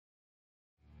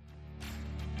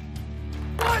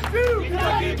Two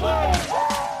Kentucky Blues!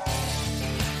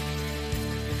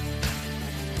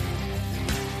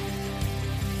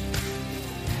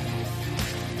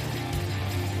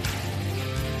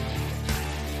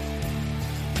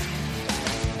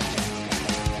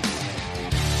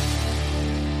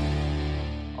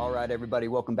 All right, everybody,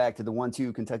 welcome back to the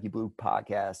 1-2 Kentucky Blue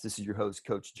podcast. This is your host,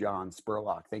 Coach John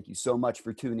Spurlock. Thank you so much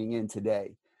for tuning in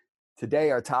today.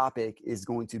 Today, our topic is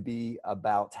going to be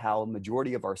about how a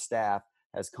majority of our staff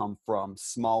has come from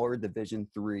smaller Division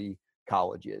III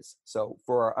colleges. So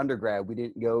for our undergrad, we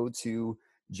didn't go to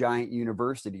giant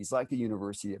universities like the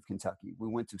University of Kentucky. We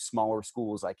went to smaller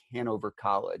schools like Hanover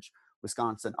College,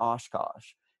 Wisconsin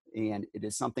Oshkosh, and it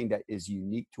is something that is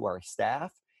unique to our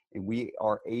staff. And we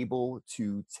are able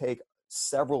to take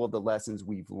several of the lessons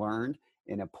we've learned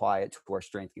and apply it to our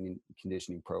strength and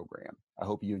conditioning program. I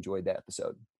hope you enjoyed that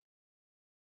episode.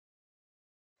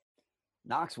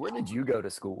 Knox, where did you go to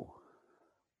school?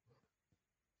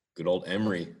 Good old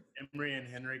Emory. Emory and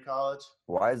Henry College.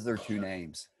 Why is there two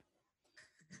names?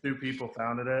 Two people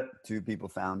founded it. Two people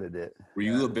founded it. Were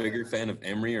you a bigger fan of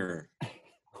Emory or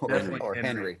Definitely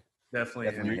Henry?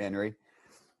 Definitely Henry.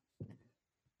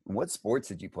 What sports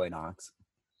did you play, Knox?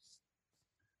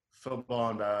 Football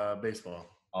and baseball.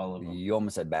 all of them? You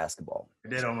almost said basketball. I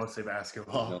did almost say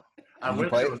basketball. No. I Did you wish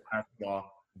play? it was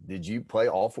basketball. Did you play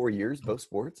all 4 years, both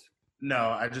sports?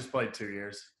 No, I just played 2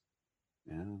 years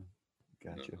Yeah,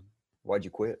 gotcha. Why'd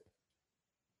you quit?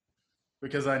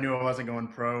 because I knew I wasn't going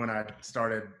pro, and I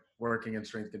started working in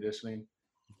strength conditioning.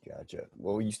 Gotcha.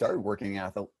 Well, you started working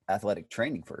in athletic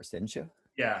training first, didn't you?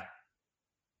 Yeah,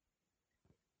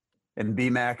 And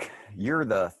BMAC, you're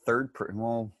the third.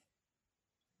 Well,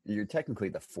 you're technically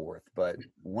the fourth, but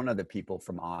one of the people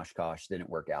from Oshkosh didn't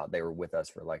work out. They were with us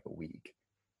for like a week.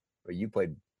 But you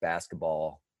played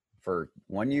basketball for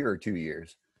 1 year or 2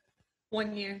 years?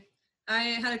 1 year. I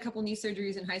had a couple knee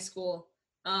surgeries in high school.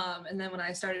 And then when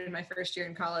I started my first year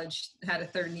in college, I had a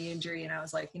third knee injury, and I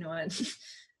was like, you know what?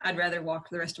 I'd rather walk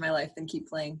for the rest of my life than keep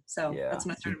playing. So Yeah. that's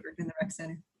when I started working in the rec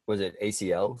center. Was it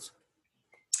ACLs?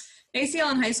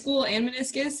 ACL in high school and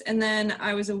meniscus. And then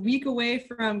I was a week away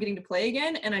from getting to play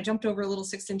again, and I jumped over a little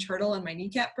 6-inch hurdle and my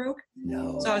kneecap broke.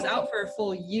 No. So I was out for a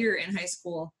full year in high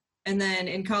school. And then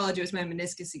in college, it was my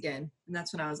meniscus again. And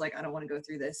that's when I was like, I don't want to go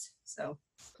through this. So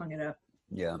hung it up.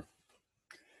 Yeah.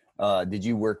 Did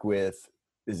you work with,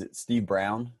 is it Steve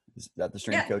Brown? Is that the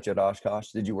strength coach at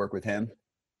Oshkosh? Did you work with him?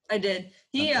 I did.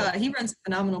 He runs a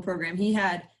phenomenal program. He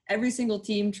had every single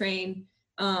team train,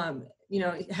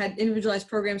 had individualized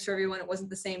programs for everyone. It wasn't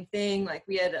the same thing. Like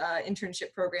we had an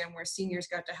internship program where seniors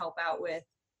got to help out with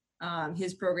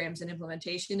his programs and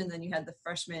implementation. And then you had the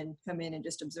freshmen come in and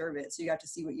just observe it. So you got to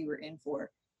see what you were in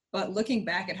for. But looking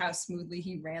back at how smoothly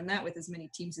he ran that with as many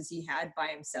teams as he had by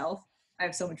himself, I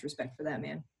have so much respect for that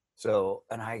man. So,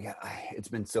 and it's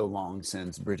been so long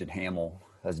since Bridget Hamill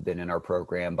has been in our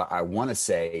program, but I want to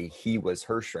say he was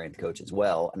her strength coach as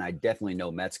well. And I definitely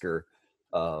know Metzger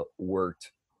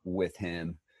worked with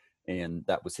him, and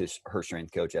that was her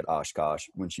strength coach at Oshkosh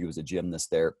when she was a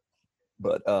gymnast there.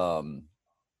 But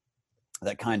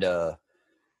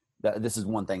this is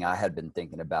one thing I had been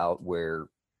thinking about where,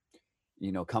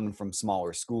 coming from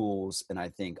smaller schools, and I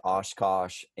think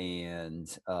Oshkosh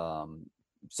and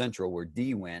Central, where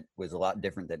D went, was a lot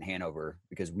different than Hanover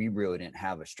because we really didn't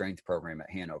have a strength program at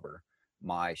Hanover.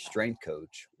 My strength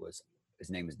coach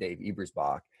his name is Dave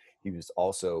Ebersbach. He was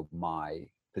also my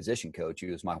position coach. He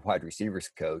was my wide receivers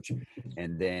coach.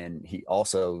 And then he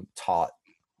also taught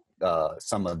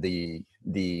some of the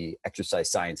exercise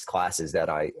science classes that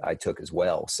I took as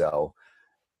well. So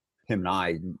him and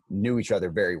I knew each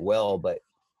other very well, but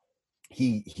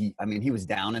he was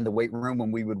down in the weight room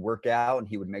when we would work out, and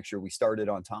he would make sure we started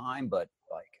on time. But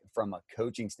like from a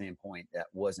coaching standpoint, that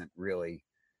wasn't really,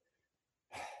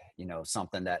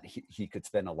 something that he could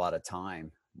spend a lot of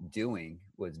time doing,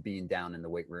 was being down in the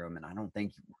weight room. And I don't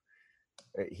think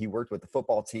he worked with the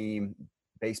football team.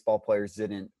 Baseball players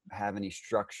didn't have any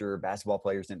structure. Basketball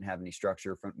players didn't have any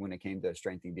structure when it came to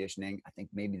strength and conditioning. I think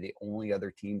maybe the only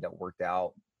other team that worked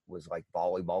out was like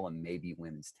volleyball and maybe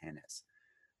women's tennis.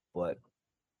 But,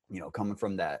 coming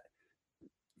from that,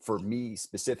 for me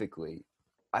specifically,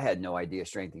 I had no idea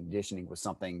strength and conditioning was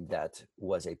something that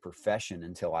was a profession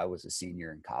until I was a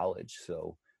senior in college.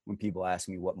 So when people ask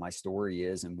me what my story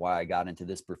is and why I got into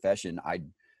this profession,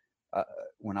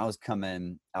 when I was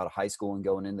coming out of high school and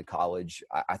going into college,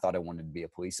 I thought I wanted to be a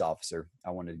police officer.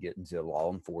 I wanted to get into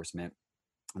law enforcement.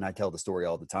 And I tell the story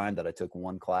all the time that I took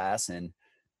one class in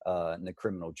the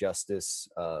criminal justice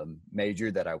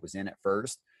major that I was in at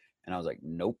first. And I was like,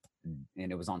 nope.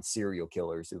 And it was on serial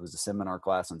killers. It was a seminar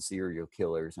class on serial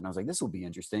killers. And I was like, this will be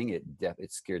interesting.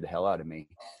 It scared the hell out of me.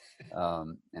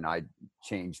 And I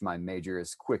changed my major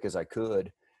as quick as I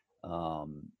could.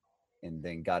 And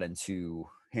then got into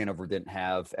Hanover. Didn't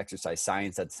have exercise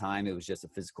science at the time. It was just a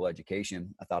physical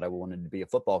education. I thought I wanted to be a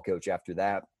football coach after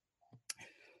that.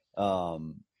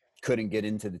 Couldn't get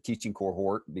into the teaching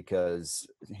cohort because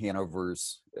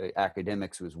Hanover's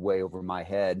academics was way over my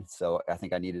head. So I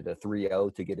think I needed a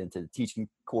 3.0 to get into the teaching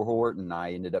cohort. And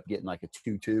I ended up getting like a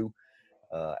 2.2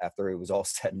 after it was all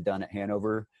said and done at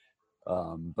Hanover.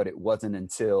 But it wasn't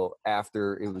until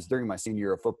after it was during my senior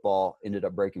year of football, ended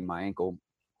up breaking my ankle,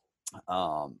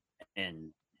 and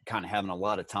kind of having a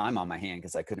lot of time on my hand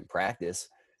because I couldn't practice.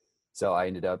 So I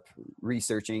ended up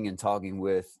researching and talking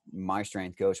with my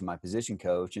strength coach and my position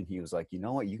coach. And he was like, you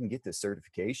know what, you can get this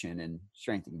certification in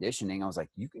strength and conditioning. I was like,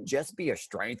 you can just be a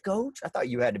strength coach? I thought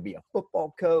you had to be a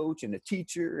football coach and a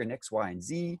teacher and X, Y, and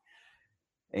Z.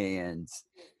 And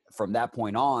from that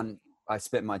point on, I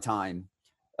spent my time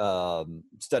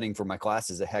studying for my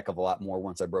classes a heck of a lot more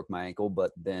once I broke my ankle.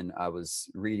 But then I was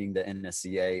reading the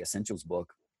NSCA Essentials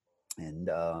book and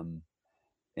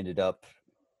ended up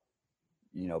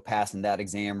passing that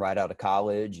exam right out of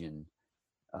college and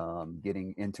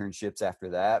getting internships after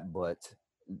that. But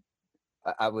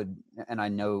I would, and I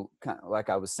know, kind of like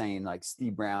I was saying, like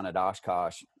Steve Brown at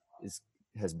Oshkosh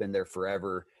has been there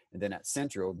forever. And then at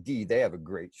Central, they have a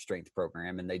great strength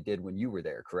program, and they did when you were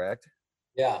there, correct?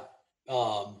 Yeah.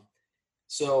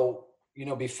 So,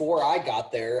 before I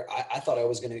got there, I thought I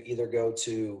was going to either go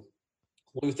to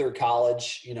Luther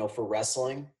College, for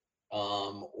wrestling,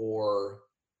 or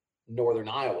Northern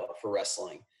Iowa for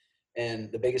wrestling.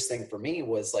 And the biggest thing for me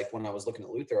was like, when I was looking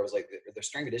at Luther, I was like, their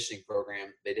strength conditioning program,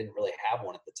 they didn't really have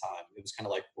one at the time. It was kind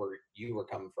of like where you were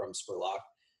coming from,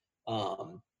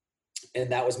 Spurlock.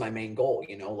 And that was my main goal,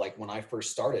 like when I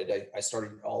first started, I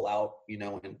started all out,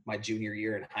 in my junior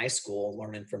year in high school,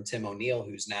 learning from Tim O'Neill,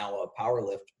 who's now a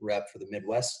powerlift rep for the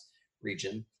Midwest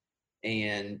region.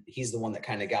 And he's the one that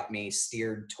kind of got me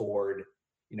steered toward,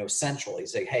 Central.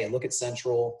 He's like, hey, look at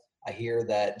Central. I hear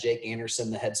that Jake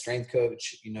Anderson, the head strength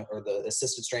coach, or the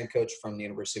assistant strength coach from the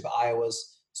University of Iowa,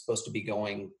 is supposed to be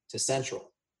going to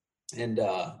Central. And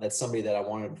that's somebody that I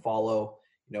wanted to follow,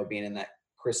 being in that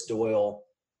Chris Doyle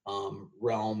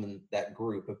realm and that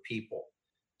group of people.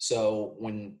 So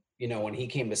when he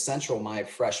came to Central my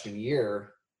freshman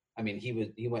year, I mean,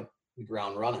 he went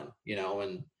ground running,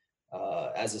 and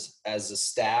as a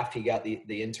staff, he got the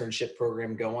internship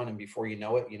program going. And before you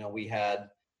know it, we had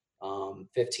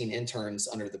 15 interns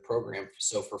under the program.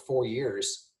 So for 4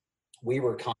 years, we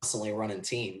were constantly running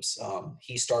teams.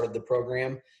 He started the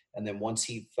program, and then once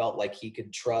he felt like he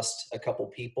could trust a couple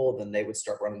people, then they would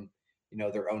start running,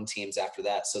 their own teams after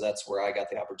that. So that's where I got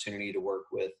the opportunity to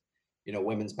work with,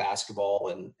 women's basketball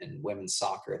and women's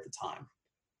soccer at the time.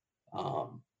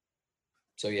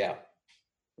 So yeah.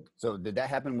 So did that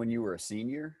happen when you were a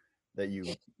senior that you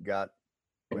got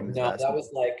women's No, basketball? that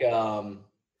was like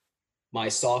my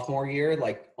sophomore year,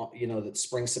 like, the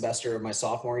spring semester of my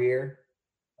sophomore year,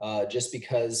 just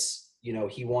because,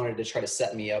 he wanted to try to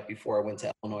set me up before I went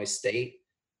to Illinois State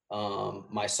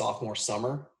my sophomore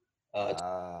summer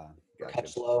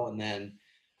Gotcha. low. And then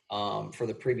for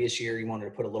the previous year, he wanted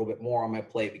to put a little bit more on my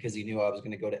plate because he knew I was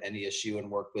going to go to NDSU and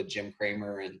work with Jim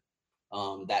Kramer and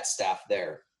that staff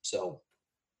there. So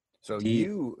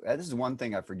this is one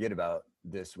thing I forget about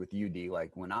this with UD.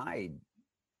 Like when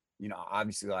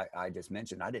obviously I just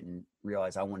mentioned, I didn't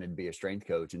realize I wanted to be a strength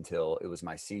coach until it was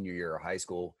my senior year of high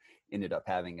school, ended up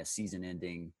having a season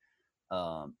ending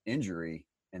injury.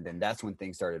 And then that's when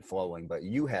things started flowing, but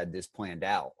you had this planned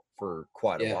out for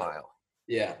quite a while.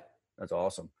 Yeah. That's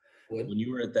awesome. When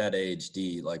you were at that age,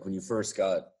 D, like when you first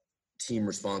got team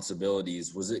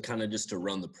responsibilities, was it kind of just to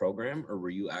run the program, or were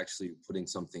you actually putting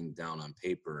something down on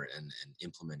paper and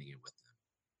implementing it with them?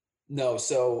 No.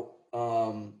 So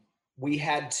we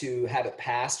had to have it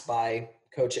passed by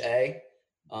Coach A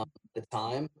at the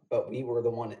time, but we were the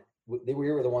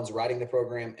ones writing the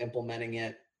program, implementing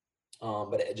it.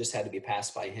 But it just had to be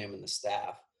passed by him and the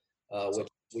staff, which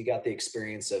we got the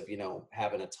experience of,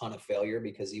 having a ton of failure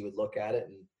because he would look at it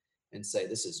and say,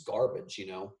 this is garbage,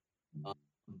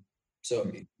 So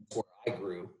where I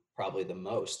grew probably the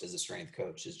most as a strength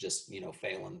coach is just,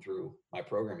 failing through my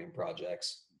programming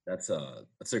projects. That's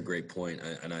a great point.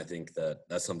 And I think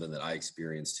that's something that I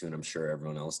experienced too. And I'm sure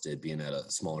everyone else did, being at a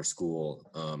smaller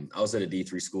school. I was at a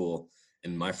D3 school,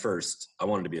 and I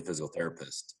wanted to be a physical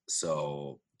therapist.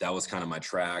 So that was kind of my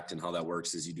track. And how that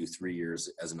works is you do 3 years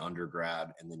as an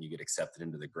undergrad, and then you get accepted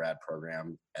into the grad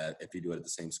program if you do it at the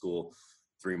same school.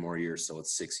 3 more years, so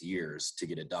it's 6 years to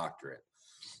get a doctorate.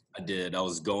 I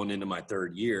was going into my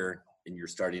 3rd year, and you're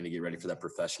starting to get ready for that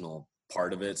professional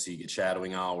part of it. So you get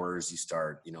shadowing hours, you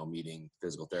start, meeting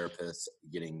physical therapists,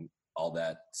 getting all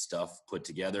that stuff put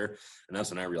together. And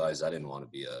that's when I realized I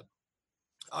wanted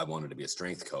to be a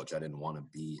strength coach. I didn't want to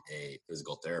be a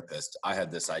physical therapist. I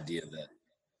had this idea that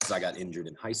because I got injured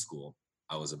in high school,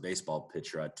 I was a baseball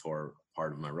pitcher. I tore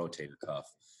part of my rotator cuff,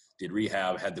 did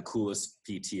rehab, had the coolest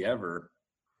PT ever.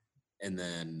 And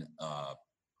then,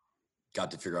 got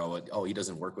to figure out he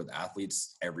doesn't work with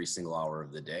athletes every single hour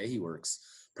of the day. He works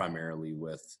primarily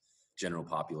with general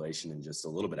population and just a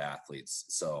little bit of athletes.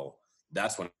 So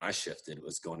that's when I shifted. It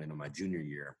was going into my junior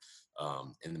year.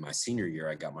 And in my senior year,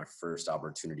 I got my first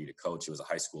opportunity to coach. It was a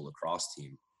high school lacrosse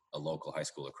team, a local high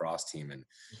school lacrosse team. And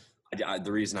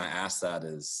the reason I asked that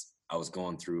is I was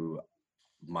going through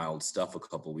my old stuff a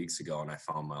couple of weeks ago, and I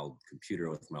found my old computer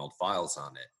with my old files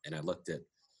on it. And I looked at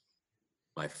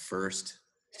my first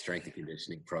strength and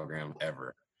conditioning program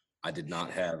ever. I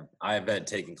have had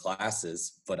taken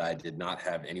classes, but I did not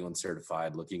have anyone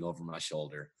certified looking over my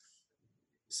shoulder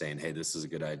saying, hey, this is a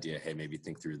good idea. Hey, maybe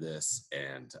think through this.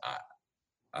 And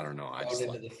I don't know. I just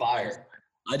into the fire.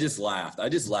 I just laughed.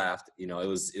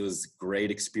 It was great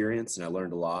experience, and I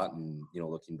learned a lot. And,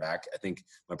 looking back, I think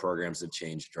my programs have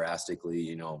changed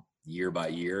drastically, year by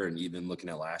year. And even looking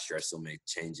at last year, I still make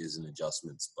changes and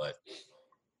adjustments, but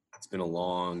it's been a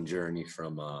long journey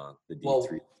from the D3. Well,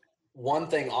 one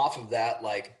thing off of that,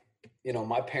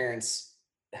 my parents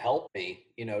helped me,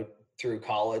 through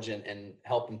college and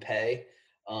help and pay.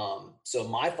 So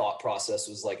my thought process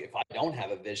was like, if I don't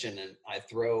have a vision and I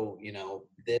throw,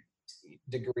 this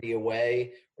degree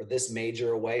away or this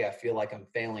major away, I feel like I'm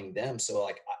failing them. So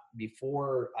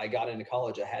before I got into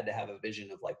college, I had to have a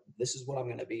vision of this is what I'm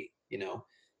going to be,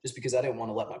 just because I didn't want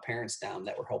to let my parents down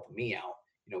that were helping me out,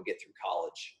 get through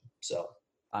college. So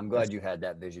I'm glad you had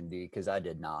that vision, D, because I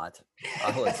did not.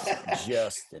 I was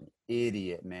just an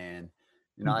idiot, man.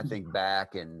 I think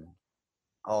back and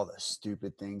all the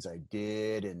stupid things I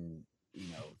did and,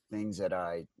 things that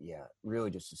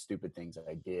really just the stupid things that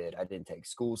I did. I didn't take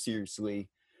school seriously.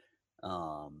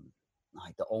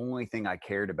 The only thing I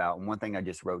cared about, and one thing I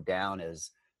just wrote down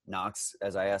is Knox,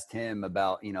 as I asked him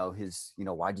about, his,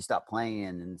 why'd you stop playing?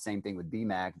 And the same thing with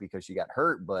BMAC because she got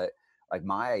hurt, but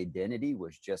my identity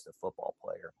was just a football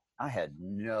player. I had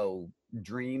no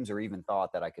dreams or even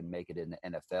thought that I could make it in the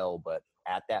NFL. But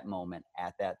at that moment,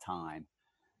 at that time,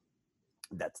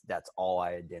 that's all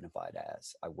I identified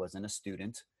as. I wasn't a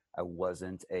student. I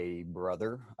wasn't a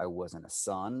brother. I wasn't a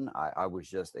son. I was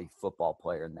just a football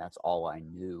player, and that's all I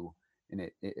knew. And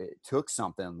it took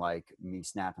something like me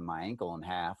snapping my ankle in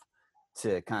half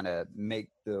to kind of make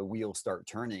the wheel start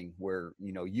turning where,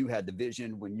 you had the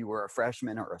vision when you were a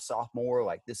freshman or a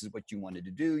sophomore, this is what you wanted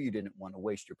to do. You didn't want to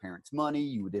waste your parents' money.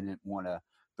 You didn't want to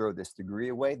throw this degree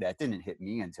away. That didn't hit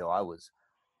me until I was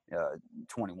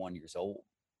 21 years old.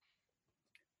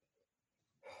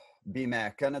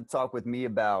 BMAC, kind of talk with me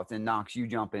about, and Knox, you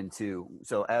jump into.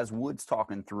 So as Wood's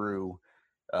talking through,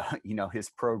 his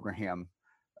program,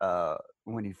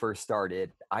 when he first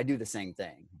started, I do the same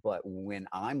thing. But when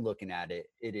I'm looking at it,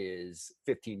 it is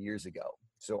 15 years ago.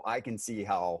 So I can see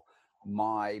how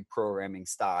my programming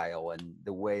style and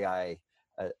the way I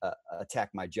attack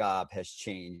my job has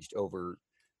changed over,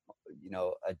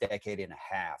 a decade and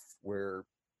a half, where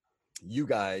you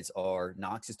guys are,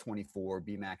 Knox is 24,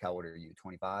 BMAC, how old are you,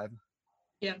 25?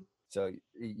 Yeah. So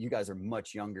you guys are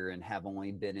much younger and have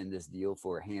only been in this deal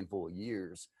for a handful of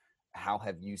years. How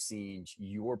have you seen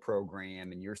your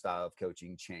program and your style of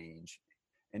coaching change?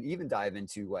 And even dive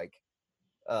into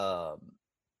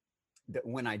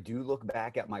when I do look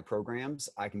back at my programs,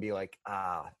 I can be like,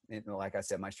 like I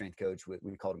said, my strength coach,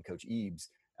 we called him Coach Eaves.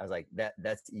 I was like,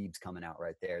 that's Eaves coming out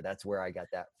right there. That's where I got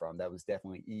that from. That was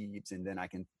definitely Eaves. And then I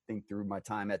can think through my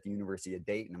time at the University of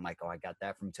Dayton. I'm like, I got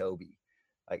that from Toby.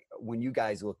 When you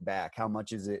guys look back, how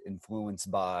much is it influenced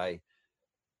by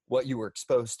what you were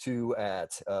exposed to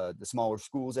at the smaller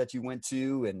schools that you went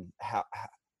to, and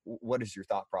what is your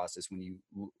thought process when you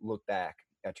look back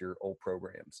at your old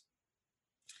programs?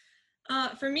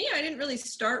 For me, I didn't really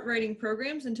start writing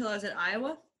programs until I was at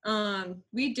Iowa.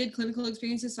 We did clinical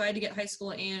experiences, so I had to get high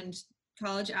school and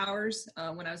college hours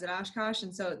when I was at Oshkosh,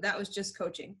 and so that was just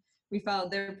coaching. We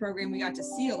followed their program. We got to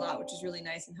see a lot, which is really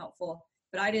nice and helpful.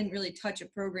 But I didn't really touch a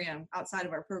program outside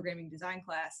of our programming design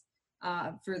class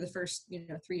for the first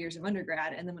 3 years of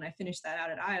undergrad. And then when I finished that out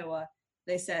at Iowa,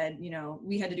 they said,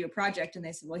 we had to do a project, and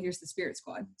they said, well, here's the Spirit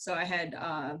Squad. So I had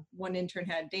one intern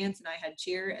had dance and I had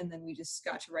cheer, and then we just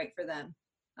got to write for them.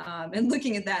 And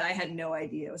looking at that, I had no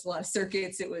idea. It was a lot of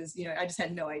circuits. It was, I just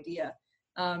had no idea.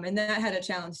 And that had a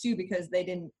challenge too, because they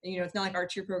didn't, it's not like our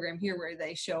cheer program here where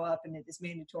they show up and it is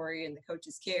mandatory and the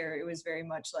coaches care. It was very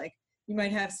much like you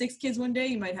might have 6 kids one day,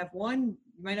 you might have one,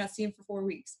 you might not see them for 4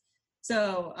 weeks.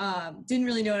 So didn't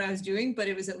really know what I was doing, but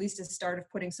it was at least a start of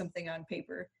putting something on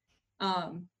paper.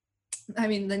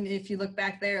 Then if you look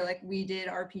back there, like we did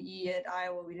RPE at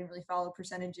Iowa, we didn't really follow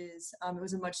percentages. It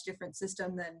was a much different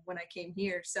system than when I came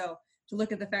here. So to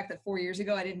look at the fact that 4 years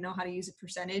ago, I didn't know how to use a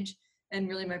percentage, and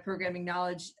really my programming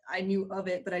knowledge, I knew of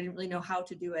it, but I didn't really know how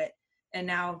to do it. And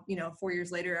now, 4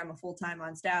 years later, I'm a full-time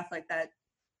on staff like that.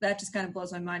 That just kind of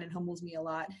blows my mind and humbles me a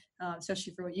lot,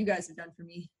 especially for what you guys have done for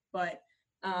me. But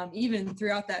even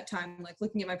throughout that time, like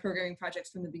looking at my programming projects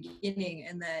from the beginning,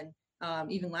 and then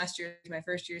even last year, my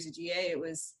first year as a GA,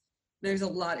 there's a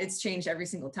lot, it's changed every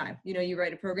single time. You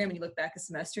write a program and you look back a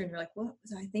semester and you're like, what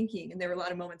was I thinking? And there were a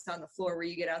lot of moments on the floor where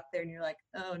you get out there and you're like,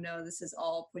 oh no, this is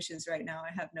all pushes right now. I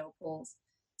have no pulls.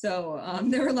 So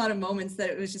there were a lot of moments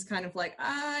that it was just kind of like,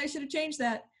 I should have changed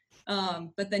that.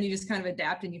 But then you just kind of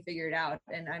adapt and you figure it out.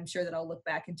 And I'm sure that I'll look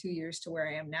back in 2 years to where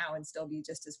I am now and still be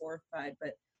just as horrified.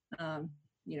 But,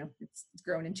 it's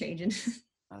growing and changing.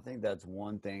 I think that's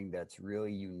one thing that's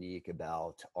really unique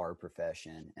about our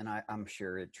profession. And I'm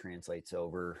sure it translates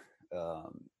over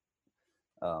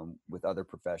with other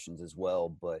professions as well.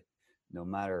 But no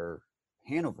matter,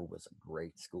 Hanover was a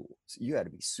great school. So you had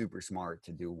to be super smart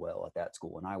to do well at that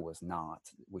school. And I was not,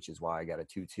 which is why I got a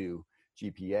 2.2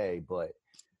 GPA. But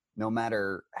no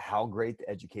matter how great the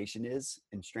education is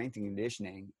in strength and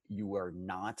conditioning, you are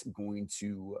not going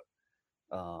to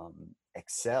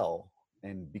excel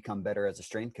and become better as a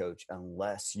strength coach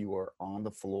unless you are on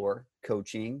the floor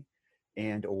coaching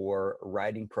and or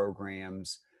writing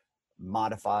programs,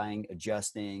 modifying,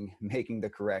 adjusting, making the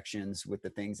corrections with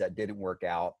the things that didn't work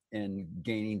out, and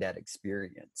gaining that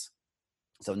experience.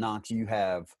 So Knox, you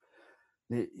have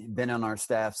been on our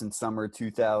staff since summer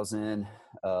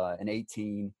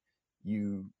 2018.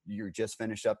 You're just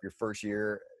finished up your first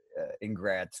year in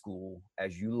grad school.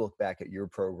 As you look back at your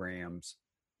programs,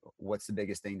 what's the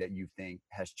biggest thing that you think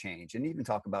has changed? And even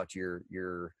talk about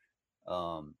your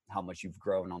how much you've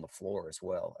grown on the floor as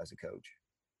well as a coach.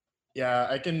 Yeah,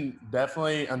 I can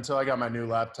definitely, until I got my new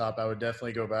laptop, I would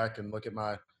definitely go back and look at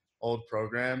my old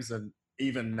programs. And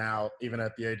even now, even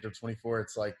at the age of 24,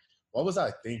 it's like, what was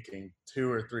I thinking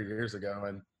 2 or 3 years ago?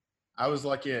 And I was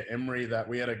lucky at Emory that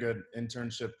we had a good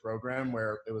internship program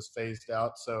where it was phased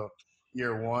out. So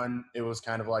year one, it was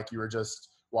kind of like you were just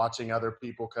watching other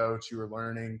people coach, you were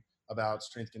learning about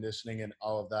strength conditioning and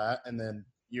all of that. And then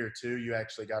year two, you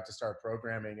actually got to start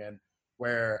programming. And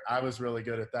where I was really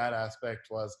good at that aspect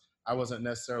was I wasn't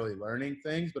necessarily learning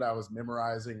things, but I was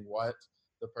memorizing what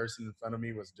the person in front of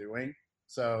me was doing.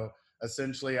 So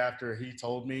essentially, after he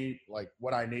told me like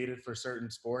what I needed for certain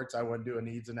sports, I wouldn't do a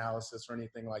needs analysis or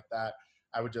anything like that.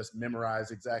 I would just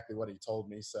memorize exactly what he told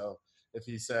me. So if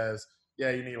he says, yeah,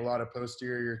 you need a lot of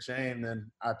posterior chain,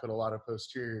 then I put a lot of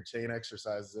posterior chain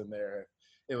exercises in there.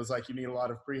 It was like, you need a lot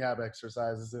of prehab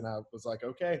exercises. And I was like,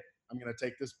 okay, I'm going to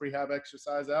take this prehab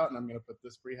exercise out and I'm going to put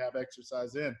this prehab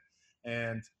exercise in.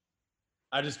 And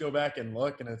I just go back and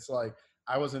look, and it's like,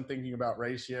 I wasn't thinking about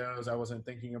ratios. I wasn't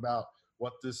thinking about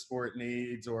what this sport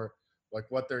needs or like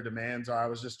what their demands are. I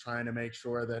was just trying to make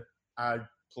sure that I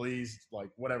pleased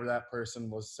like whatever that person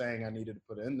was saying I needed to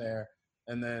put in there.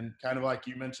 And then kind of like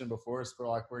you mentioned before, for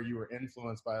like where you were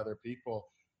influenced by other people.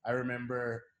 I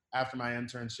remember after my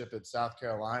internship at South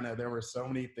Carolina, there were so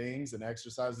many things and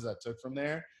exercises I took from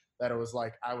there that it was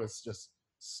like I was just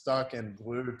stuck and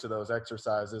glued to those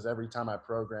exercises every time I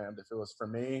programmed. If it was for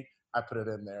me, I put it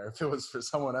in there. If it was for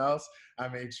someone else, I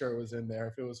made sure it was in there.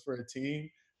 If it was for a team,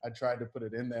 I tried to put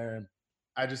it in there. And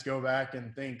I just go back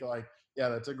and think like, yeah,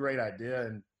 that's a great idea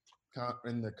and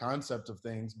in the concept of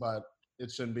things, but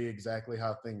it shouldn't be exactly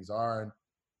how things are. And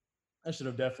I should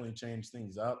have definitely changed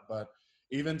things up. But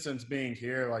even since being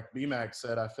here, like BMAC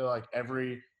said, I feel like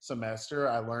every semester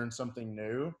I learned something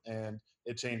new and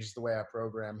it changes the way I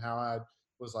program. How I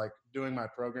was like doing my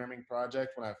programming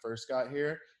project when I first got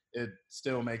here, it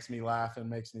still makes me laugh and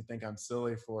makes me think I'm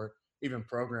silly for even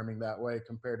programming that way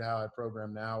compared to how I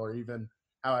program now, or even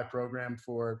how I programmed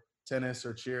for tennis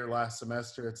or cheer last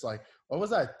semester. It's like, what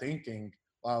was I thinking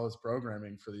while I was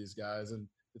programming for these guys? And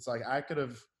it's like, I could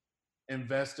have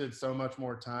invested so much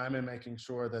more time in making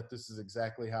sure that this is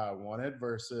exactly how I wanted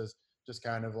versus just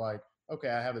kind of like, okay,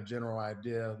 I have a general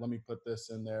idea. Let me put this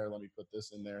in there. Let me put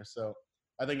this in there. So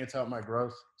I think it's helped my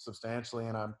growth substantially,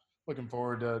 and I'm looking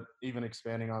forward to even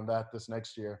expanding on that this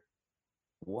next year.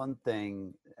 One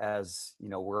thing, as you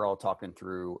know, we're all talking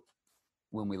through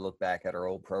when we look back at our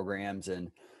old programs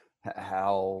and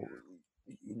how,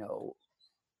 you know,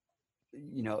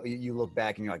 you know, you look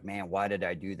back and you're like, man, why did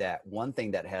I do that? One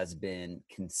thing that has been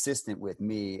consistent with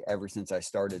me ever since I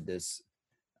started this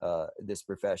this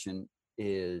profession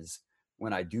is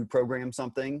when I do program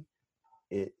something,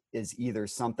 it is either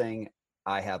something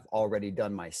I have already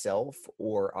done myself,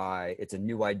 or it's a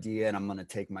new idea and I'm going to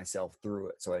take myself through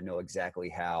it so I know exactly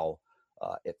how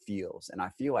it feels. And I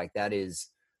feel like that is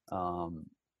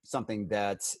something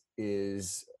that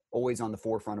is always on the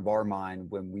forefront of our mind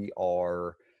when we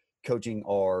are coaching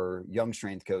our young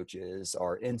strength coaches,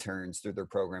 our interns through their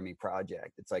programming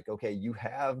project. It's like, okay, you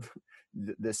have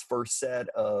this first set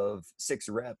of 6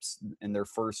 reps and their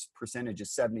first percentage is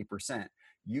 70%.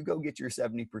 You go get your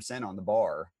 70% on the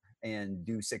bar and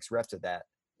do 6 reps of that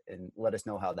and let us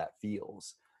know how that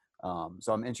feels.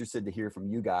 So I'm interested to hear from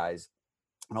you guys,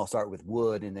 and I'll start with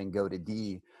Wood and then go to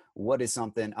D. What is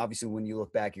something, obviously when you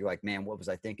look back, you're like, man, what was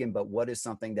I thinking? But what is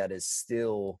something that is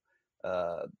still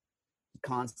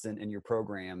constant in your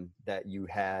program that you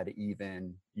had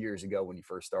even years ago when you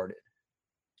first started?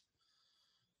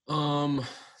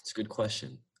 It's a good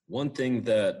question. One thing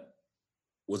that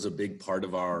was a big part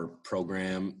of our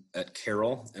program at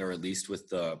Carroll, or at least with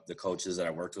the coaches that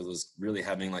I worked with, was really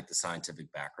having like the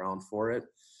scientific background for it.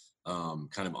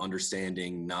 Kind of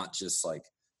understanding not just like,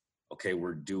 okay,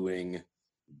 we're doing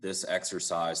this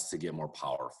exercise to get more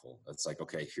powerful. It's like,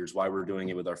 okay, here's why we're doing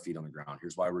it with our feet on the ground.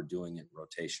 Here's why we're doing it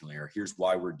rotationally, or here's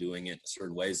why we're doing it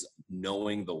certain ways.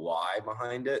 Knowing the why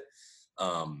behind it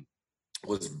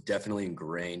was definitely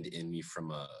ingrained in me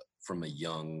from a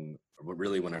young,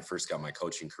 really when I first got my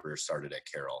coaching career started at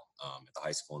Carroll, at the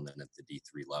high school and then at the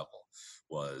D3 level,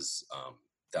 was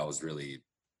that was really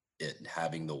it,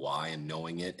 having the why and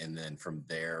knowing it. And then from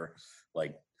there,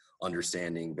 like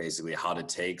understanding basically how to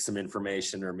take some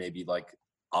information or maybe like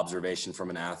observation from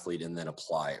an athlete and then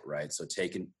apply it, right? So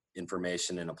taking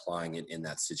information and applying it in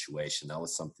that situation, that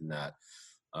was something that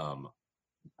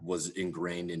was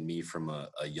ingrained in me from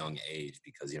a young age,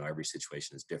 because, you know, every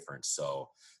situation is different. So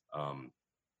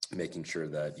making sure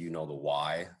that you know the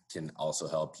why can also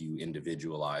help you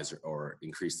individualize or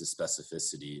increase the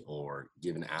specificity or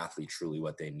give an athlete truly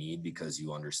what they need, because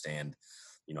you understand,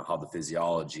 you know, how the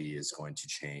physiology is going to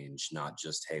change, not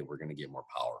just, hey, we're going to get more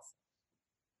powerful.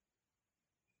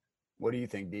 What do you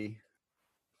think, D?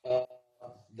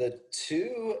 The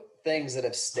 2 things that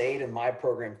have stayed in my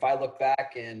program, if I look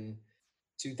back in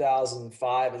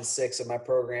 2005 and 6 of my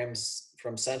programs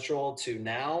from Central to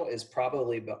now, is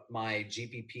probably my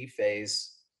GPP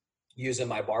phase using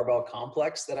my barbell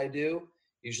complex that I do,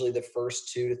 usually the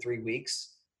first 2 to 3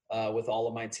 weeks with all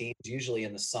of my teams. Usually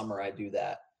in the summer I do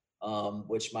that,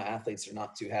 which my athletes are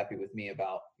not too happy with me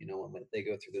about, you know, when they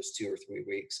go through those 2 or 3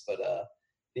 weeks. But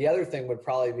the other thing would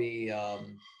probably be,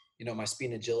 you know, my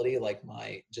speed and agility, like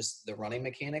just the running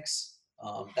mechanics.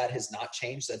 That has not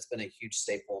changed. That's been a huge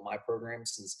staple in my program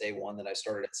since day one that I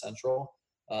started at Central.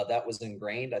 That was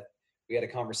ingrained. We had a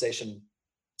conversation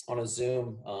on a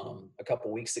Zoom a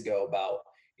couple weeks ago about,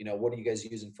 you know, what are you guys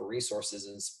using for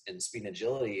resources in speed and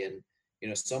agility? And, you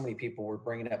know, so many people were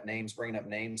bringing up names,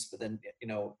 but then, you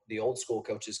know, the old school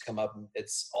coaches come up and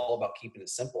it's all about keeping it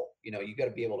simple. You know, you got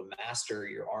to be able to master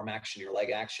your arm action, your leg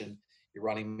action, your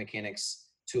running mechanics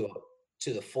to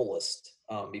the fullest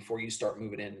before you start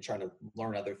moving in and trying to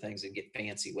learn other things and get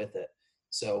fancy with it.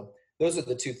 So those are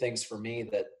the 2 things for me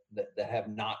that have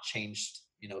not changed,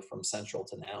 you know, from Central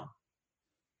to now.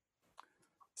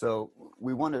 So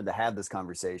we wanted to have this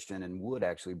conversation, and Wood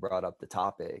actually brought up the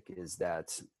topic, is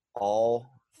that all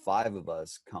 5 of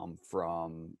us come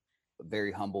from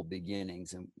very humble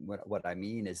beginnings. And what I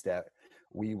mean is that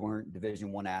we weren't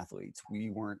Division I athletes. We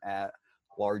weren't at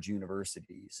large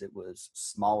universities. It was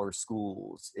smaller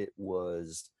schools. It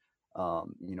was,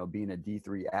 you know, being a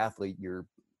D3 athlete,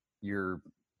 you're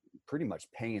pretty much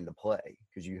paying to play,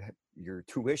 because your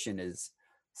tuition is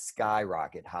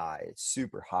skyrocket high. It's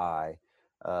super high.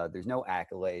 There's no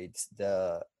accolades.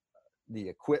 The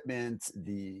equipment,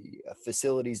 the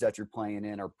facilities that you're playing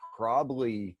in are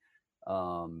probably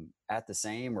at the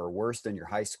same or worse than your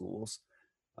high schools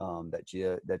that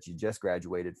you just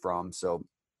graduated from. So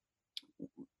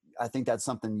I think that's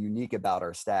something unique about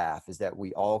our staff, is that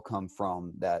we all come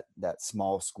from that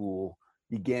small school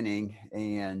beginning.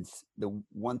 And the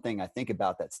one thing I think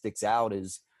about that sticks out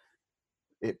is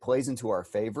it plays into our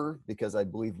favor, because I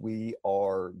believe we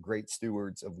are great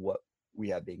stewards of what we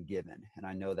have been given. And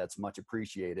I know that's much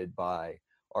appreciated by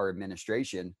our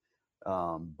administration.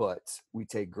 But we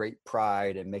take great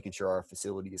pride in making sure our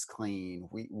facility is clean.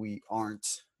 We aren't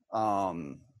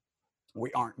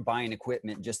buying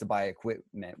equipment just to buy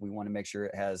equipment. We want to make sure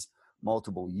it has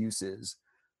multiple uses.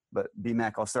 But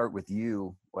BMAC, I'll start with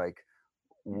you. Like,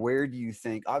 where do you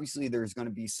think, obviously there's going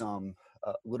to be some,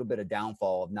 a little bit of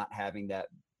downfall of not having that,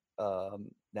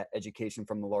 that education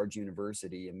from the large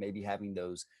university and maybe having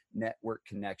those network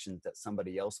connections that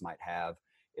somebody else might have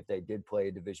if they did play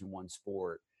a Division I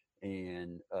sport,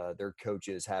 and their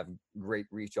coaches have great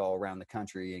reach all around the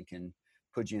country and can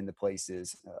put you into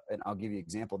places. And I'll give you an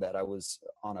example that I was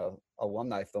on a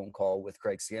alumni phone call with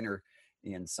Craig Skinner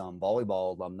and some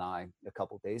volleyball alumni a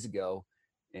couple of days ago,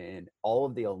 and all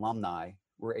of the alumni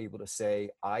were able to say,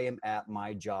 I am at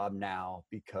my job now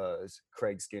because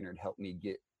Craig Skinner helped me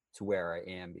get to where I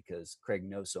am, because Craig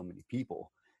knows so many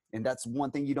people. And that's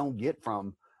one thing you don't get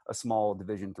from a small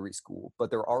Division III school, but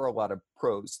there are a lot of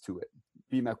pros to it.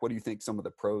 BMAC, what do you think some of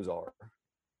the pros are?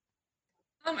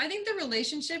 I think the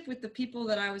relationship with the people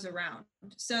that I was around.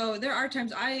 So there are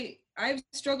times I've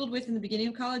struggled with in the beginning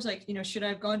of college, like, you know, should I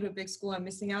have gone to a big school? I'm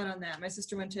missing out on that. My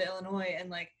sister went to Illinois, and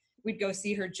like we'd go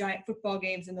see her giant football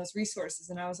games and those resources.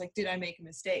 And I was like, did I make a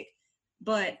mistake?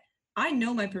 But I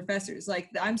know my professors. Like,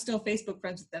 I'm still Facebook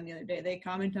friends with them the other day. They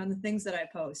comment on the things that I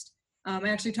post. I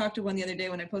actually talked to one the other day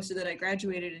when I posted that I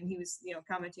graduated, and he was, you know,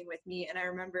 commenting with me. And I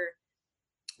remember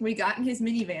we got in his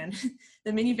minivan,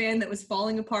 the minivan that was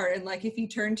falling apart. And like, if he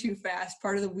turned too fast,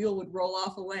 part of the wheel would roll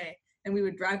off away. And we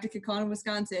would drive to Kaukauna,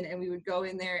 Wisconsin, and we would go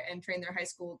in there and train their high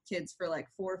school kids for like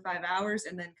 4 or 5 hours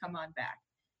and then come on back.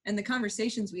 And the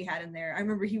conversations we had in there, I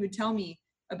remember he would tell me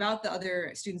about the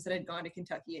other students that had gone to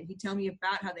Kentucky, and he'd tell me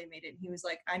about how they made it. And he was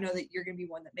like, I know that you're going to be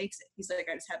one that makes it. He's like,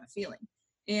 I just have a feeling.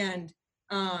 And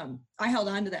I held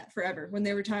on to that forever. When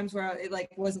there were times where it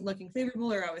like wasn't looking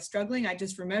favorable or I was struggling, I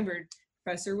just remembered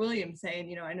Professor Williams saying,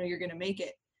 you know, I know you're going to make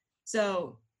it.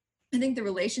 So I think the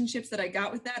relationships that I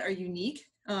got with that are unique.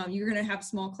 You're going to have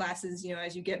small classes, you know,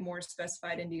 as you get more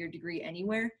specified into your degree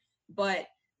anywhere. But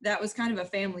that was kind of a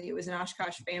family. It was an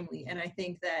Oshkosh family. And I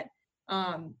think that,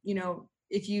 you know,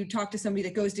 if you talk to somebody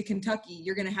that goes to Kentucky,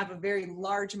 you're going to have a very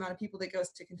large amount of people that goes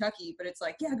to Kentucky, but it's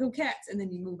like, yeah, go Cats. And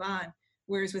then you move on.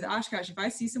 Whereas with Oshkosh, if I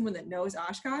see someone that knows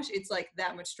Oshkosh, it's like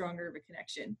that much stronger of a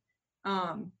connection.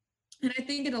 And I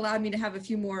think it allowed me to have a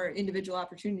few more individual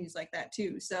opportunities like that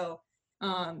too. So,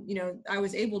 you know, I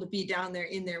was able to be down there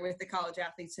in there with the college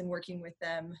athletes and working with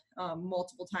them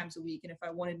multiple times a week. And if I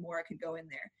wanted more, I could go in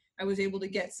there. I was able to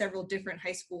get several different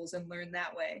high schools and learn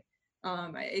that way.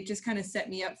 It just kind of set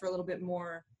me up for a little bit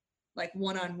more like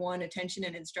one-on-one attention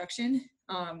and instruction.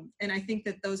 And I think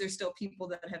that those are still people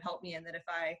that have helped me, and that if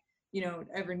I, you know,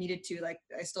 ever needed to, like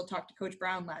I still talked to Coach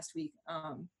Brown last week.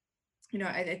 You know,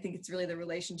 I think it's really the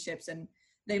relationships, and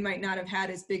they might not have had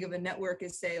as big of a network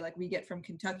as, say, like we get from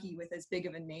Kentucky with as big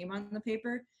of a name on the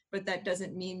paper, but that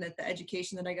doesn't mean that the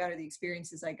education that I got or the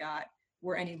experiences I got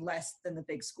were any less than the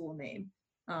big school name.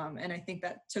 And I think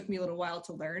that took me a little while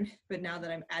to learn, but now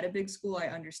that I'm at a big school, I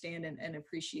understand and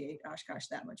appreciate Oshkosh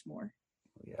that much more.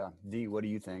 Yeah. Dee, what do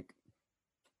you think?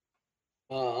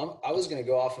 I was going to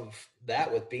go off of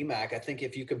that with BMAC. I think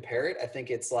if you compare it, I think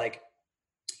it's like,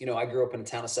 you know, I grew up in a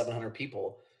town of 700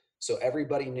 people. So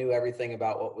everybody knew everything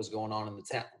about what was going on in the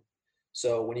town.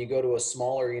 So when you go to a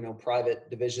smaller, you know, private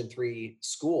Division III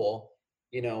school,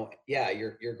 you know, yeah,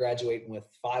 you're graduating with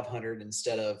 500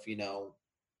 instead of, you know,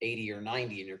 80 or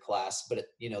 90 in your class. But,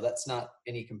 you know, that's not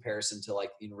any comparison to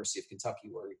like the University of Kentucky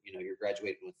where, you know, you're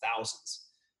graduating with thousands.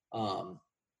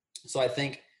 So I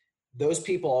think those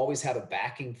people always have a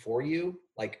backing for you.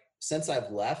 Like since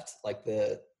I've left, like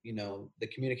the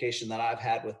communication that I've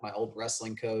had with my old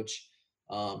wrestling coach,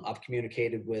 I've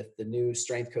communicated with the new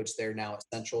strength coach there now at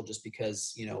Central, just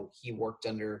because, you know, he worked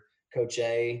under Coach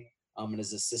A and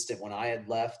his assistant when I had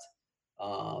left.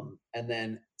 And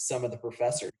then some of the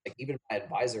professors, like even my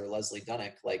advisor, Leslie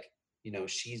Dunnick, like, you know,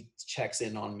 she checks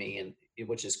in on me, and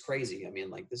which is crazy. I mean,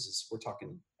 like we're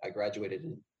talking, I graduated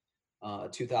in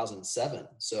 2007.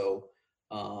 So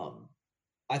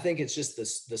I think it's just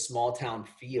the small town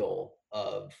feel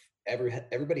of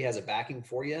everybody has a backing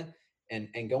for you,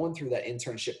 and going through that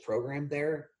internship program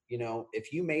there, you know,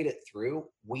 if you made it through,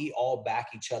 we all back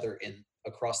each other in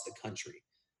across the country.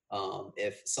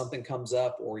 If something comes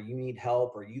up or you need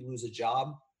help or you lose a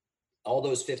job, all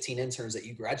those 15 interns that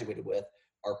you graduated with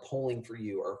are pulling for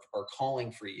you or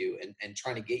calling for you and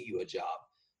trying to get you a job.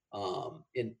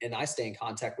 And I stay in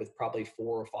contact with probably 4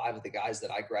 or 5 of the guys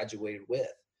that I graduated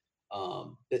with.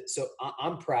 So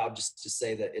I'm proud just to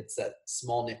say that it's that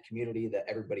small knit community that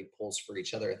everybody pulls for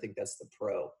each other. I think that's the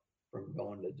pro from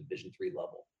going to Division III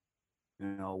level. You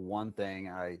know, one thing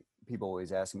people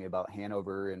always ask me about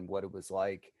Hanover and what it was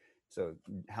like. So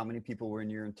how many people were in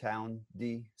your town,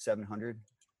 D? 700?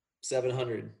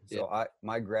 700. So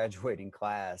my graduating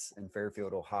class in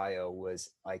Fairfield, Ohio was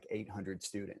like 800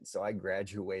 students. So I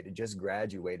just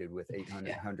graduated with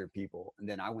 800 people. And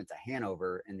then I went to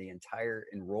Hanover, and the entire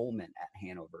enrollment at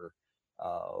Hanover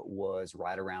was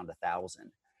right around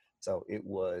 1,000. So it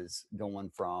was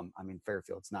going from, I mean,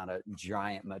 Fairfield's not a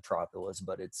giant metropolis,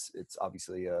 but it's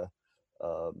obviously a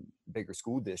bigger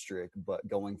school district, but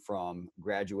going from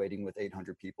graduating with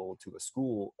 800 people to a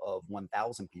school of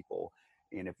 1,000 people.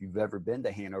 And if you've ever been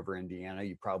to Hanover, Indiana,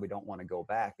 you probably don't want to go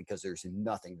back because there's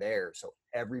nothing there. So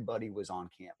everybody was on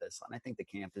campus. And I think the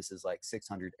campus is like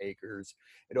 600 acres.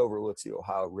 It overlooks the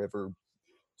Ohio River.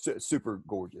 Super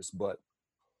gorgeous. But,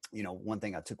 you know, one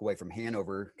thing I took away from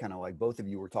Hanover, kind of like both of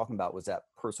you were talking about, was that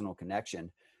personal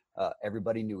connection.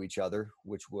 Everybody knew each other,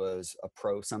 which was a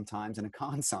pro sometimes and a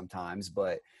con sometimes.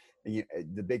 But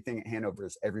the big thing at Hanover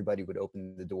is everybody would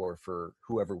open the door for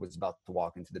whoever was about to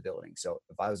walk into the building. So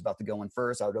if I was about to go in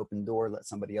first, I would open the door, let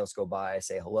somebody else go by,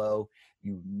 say hello.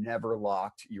 You never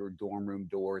locked your dorm room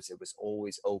doors. It was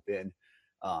always open.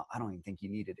 I don't even think you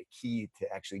needed a key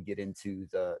to actually get into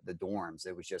the dorms.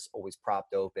 It was just always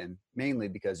propped open, mainly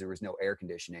because there was no air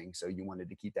conditioning. So you wanted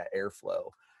to keep that airflow.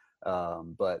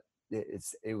 But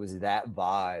it was that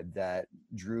vibe that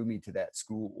drew me to that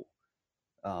school.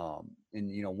 And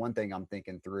you know, one thing I'm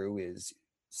thinking through is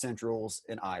Central's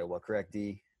in Iowa, correct,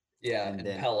 D? Yeah, and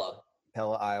then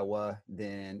Pella, Iowa.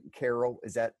 Then Carroll,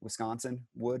 is that Wisconsin?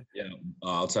 Wood? Yeah,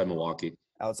 outside Milwaukee.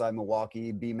 Outside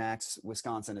Milwaukee. BMAX,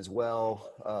 Wisconsin as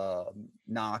well.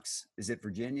 Knox, is it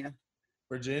Virginia?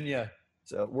 Virginia.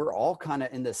 So we're all kind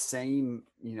of in the same,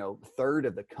 you know, third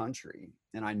of the country.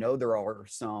 And I know there are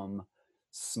some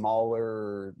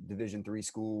smaller Division III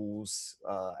schools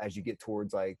as you get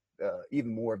towards like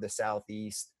even more of the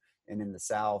Southeast and in the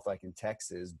South, like in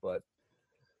Texas. But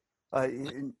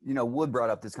you know, Wood brought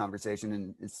up this conversation,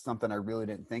 and it's something I really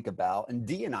didn't think about. And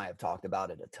Dee and I have talked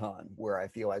about it a ton, where I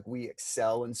feel like we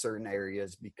excel in certain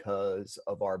areas because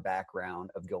of our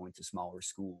background of going to smaller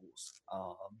schools.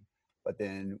 But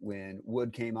then when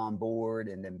Wood came on board,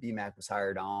 and then BMAC was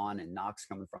hired on, and Knox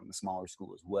coming from a smaller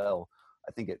school as well,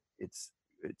 I think it's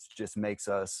just makes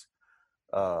us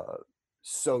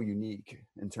so unique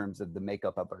in terms of the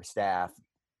makeup of our staff.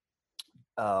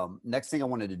 Next thing I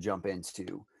wanted to jump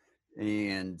into,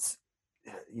 and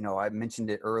you know, I mentioned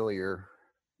it earlier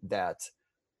that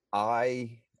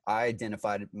I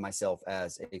identified myself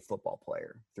as a football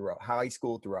player throughout high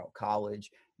school, throughout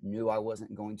college. Knew I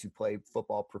wasn't going to play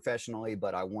football professionally,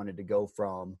 but I wanted to go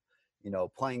from, you know,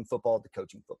 playing football to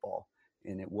coaching football.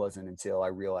 And it wasn't until I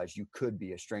realized you could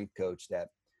be a strength coach that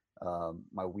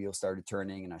my wheels started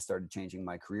turning, and I started changing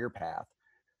my career path.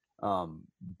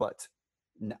 But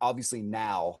obviously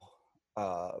now,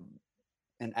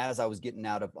 and as I was getting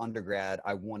out of undergrad,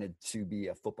 I wanted to be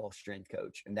a football strength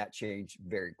coach, and that changed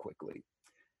very quickly.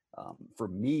 For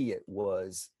me, it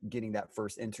was getting that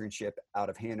first internship out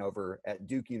of Hanover at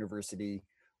Duke University,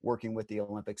 working with the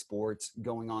Olympic sports,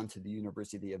 going on to the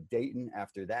University of Dayton.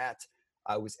 After that,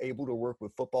 I was able to work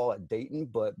with football at Dayton,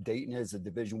 but Dayton is a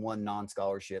Division I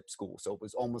non-scholarship school. So it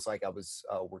was almost like I was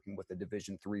working with a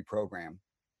Division III program,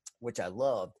 which I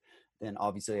loved. Then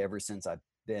obviously ever since I've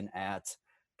been at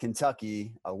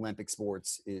Kentucky, Olympic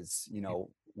sports is, you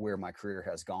know, where my career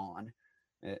has gone.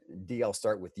 D, I'll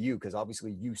start with you, because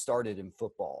obviously you started in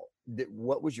football.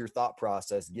 What was your thought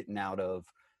process getting out of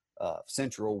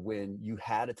Central when you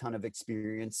had a ton of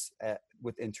experience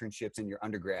with internships in your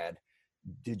undergrad?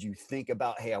 Did you think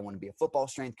about, hey, I want to be a football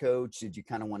strength coach? Did you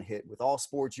kind of want to hit with all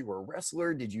sports? You were a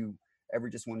wrestler. Did you ever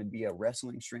just want to be a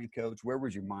wrestling strength coach? Where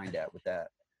was your mind at with that?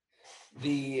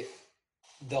 The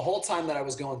whole time that I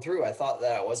was going through, I thought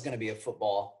that I was going to be a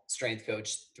football strength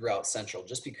coach throughout Central,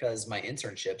 just because my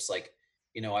internships, like,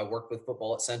 you know, I worked with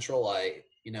football at Central. I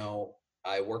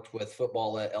worked with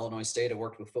football at Illinois State. I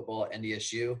worked with football at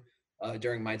NDSU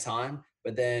during my time.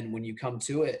 But then when you come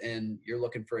to it and you're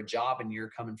looking for a job and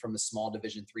you're coming from a small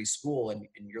Division III school and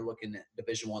you're looking at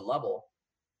Division I level,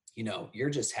 you know, you're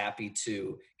just happy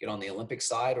to get on the Olympic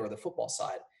side or the football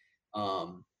side.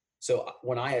 So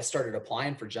when I started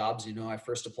applying for jobs, you know, I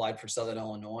first applied for Southern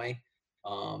Illinois.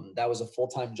 That was a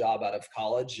full-time job out of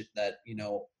college that, you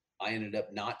know, I ended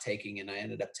up not taking, and I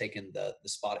ended up taking the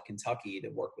spot at Kentucky to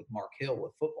work with Mark Hill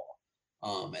with football.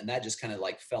 And that just kind of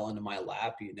like fell into my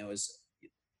lap, you know, as,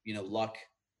 you know, luck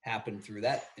happened through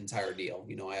that entire deal.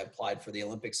 You know, I applied for the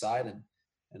Olympic side,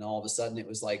 and all of a sudden it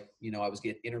was like, you know, I was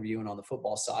interviewing on the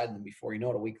football side, and then before you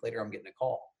know it, a week later, I'm getting a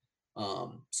call.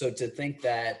 So to think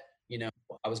that, you know,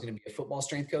 I was going to be a football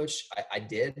strength coach, I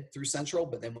did through Central,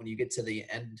 but then when you get to the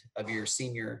end of your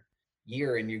senior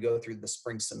year and you go through the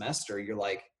spring semester, you're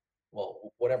like,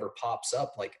 well, whatever pops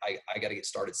up, like I got to get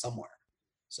started somewhere.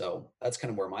 So that's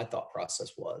kind of where my thought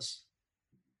process was.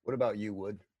 What about you,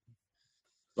 Wood?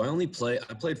 So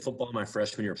I played football my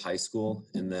freshman year of high school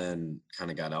and then kind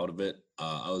of got out of it.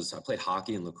 I played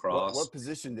hockey and lacrosse. What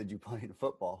position did you play in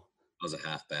football? I was a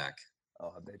halfback.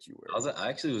 Oh, I bet you were. I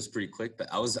actually was pretty quick,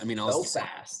 but I was So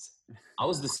fast. I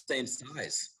was the same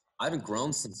size. I haven't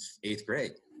grown since 8th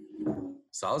grade.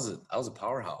 So I was a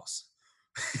powerhouse.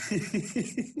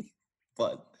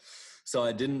 But so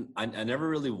I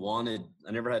never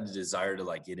had the desire to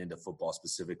like get into football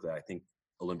specifically. I think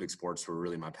Olympic sports were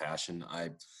really my passion. I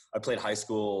played high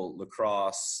school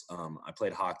lacrosse. I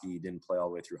played hockey, didn't play all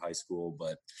the way through high school,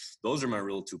 but those are my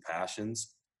real two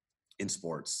passions in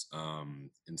sports.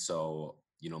 And so,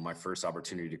 my first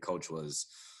opportunity to coach was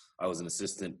I was I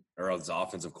was the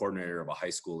offensive coordinator of a high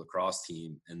school lacrosse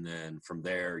team. And then from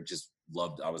there,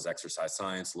 I was exercise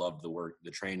science, loved the work,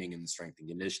 the training and the strength and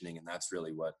conditioning. And that's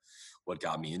really what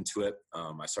got me into it.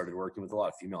 I started working with a lot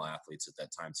of female athletes at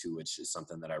that time too, which is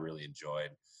something that I really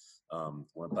enjoyed.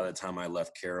 By the time I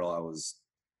left Carroll, I was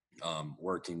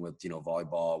working with,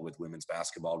 volleyball, with women's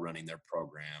basketball, running their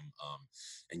program,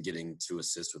 and getting to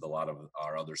assist with a lot of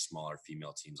our other smaller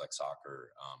female teams like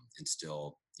soccer, and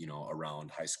still,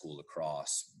 around high school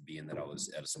lacrosse, being that I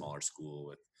was at a smaller school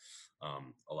with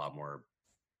a lot more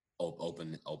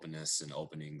openness and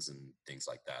openings and things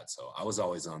like that. So I was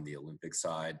always on the Olympic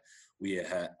side.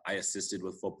 I assisted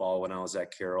with football when I was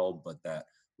at Carroll, but that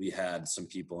we had some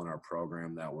people in our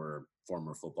program that were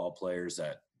former football players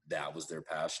that was their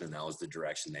passion and that was the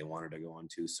direction they wanted to go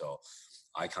into. So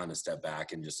I kind of stepped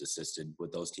back and just assisted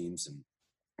with those teams and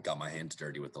got my hands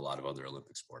dirty with a lot of other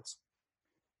Olympic sports.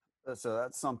 So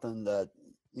that's something that,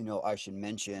 I should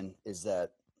mention is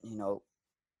that,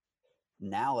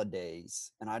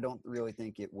 nowadays, and I don't really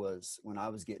think it was when I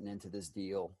was getting into this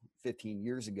deal 15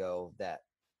 years ago that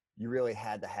you really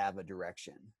had to have a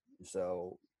direction.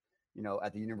 So,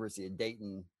 at the University of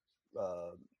Dayton,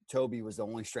 Toby was the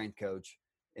only strength coach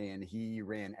and he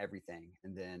ran everything.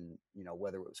 And then,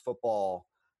 whether it was football,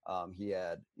 he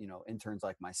had, interns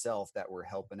like myself that were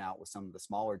helping out with some of the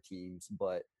smaller teams,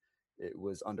 but it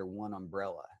was under one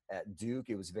umbrella. At Duke,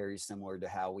 it was very similar to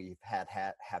how we have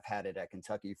had it at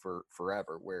Kentucky for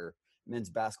forever, where men's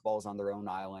basketball is on their own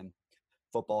island,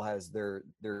 football has their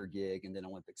gig, and then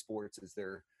Olympic sports is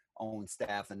their own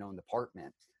staff and own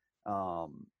department.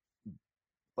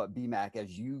 But BMAC,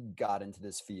 as you got into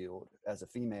this field as a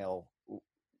female,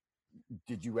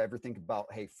 did you ever think about,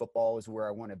 hey, football is where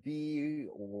I want to be,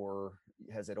 or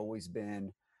has it always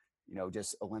been,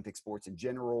 just Olympic sports in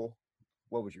general?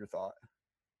 What was your thought?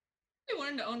 I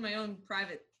wanted to own my own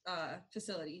private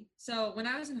facility. So when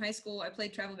I was in high school, I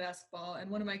played travel basketball, and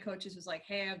one of my coaches was like,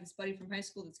 hey, I have this buddy from high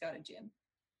school that's got a gym.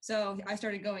 So I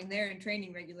started going there and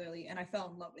training regularly, and I fell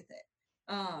in love with it.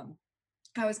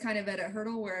 I was kind of at a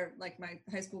hurdle where like my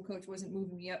high school coach wasn't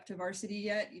moving me up to varsity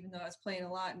yet, even though I was playing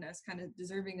a lot and I was kind of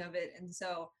deserving of it. And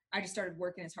so I just started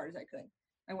working as hard as I could.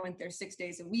 I went there 6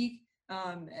 days a week,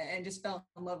 and just fell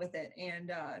in love with it.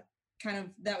 And kind of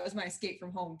that was my escape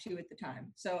from home too at the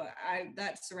time. So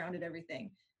that surrounded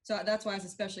everything. So that's why I was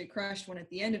especially crushed when at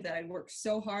the end of that, I worked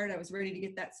so hard. I was ready to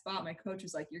get that spot. My coach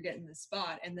was like, you're getting this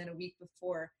spot. And then a week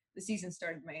before the season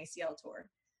started, my ACL tore.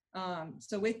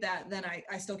 So with that, then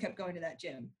I still kept going to that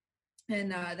gym.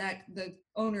 And that the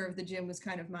owner of the gym was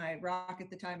kind of my rock at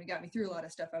the time. He got me through a lot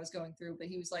of stuff I was going through, but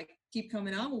he was like, keep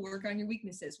coming on. We'll work on your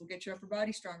weaknesses. We'll get your upper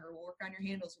body stronger. We'll work on your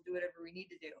handles. We'll do whatever we need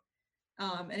to do.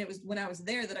 And it was when I was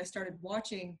there that I started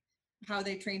watching how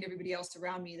they trained everybody else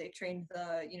around me. They trained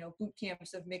the, boot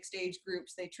camps of mixed age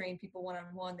groups. They trained people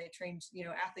one-on-one. They trained,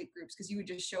 athlete groups, because you would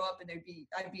just show up and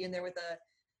I'd be in there with a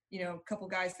couple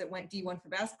guys that went D1 for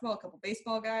basketball, a couple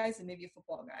baseball guys, and maybe a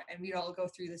football guy. And we'd all go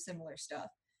through the similar stuff.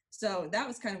 So that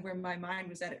was kind of where my mind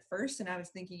was at first. And I was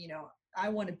thinking, I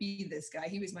want to be this guy.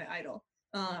 He was my idol.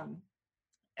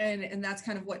 And that's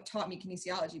kind of what taught me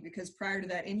kinesiology, because prior to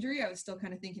that injury, I was still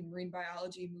kind of thinking marine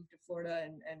biology, moved to Florida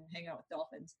and hang out with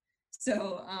dolphins.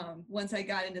 So once I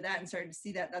got into that and started to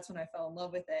see that, that's when I fell in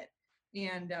love with it.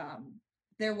 And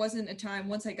there wasn't a time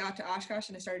once I got to Oshkosh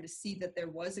and I started to see that there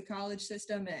was a college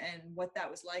system and what that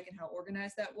was like and how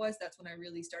organized that was. That's when I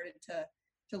really started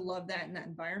to love that in that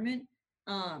environment.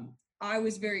 I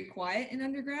was very quiet in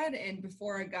undergrad, and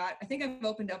before I think I've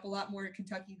opened up a lot more in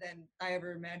Kentucky than I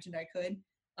ever imagined I could.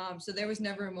 So there was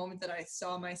never a moment that I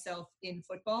saw myself in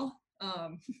football.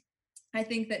 I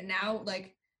think that now,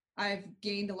 like, I've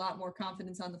gained a lot more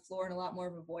confidence on the floor and a lot more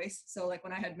of a voice. So like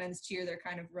when I had men's cheer, they're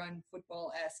kind of run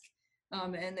football-esque.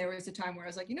 And there was a time where I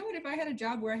was like, you know what, if I had a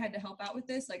job where I had to help out with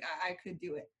this, like I could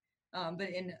do it. But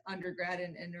in undergrad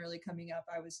and early coming up,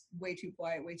 I was way too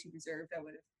quiet, way too reserved. I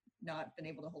would have not been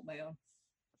able to hold my own.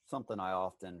 Something I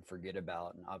often forget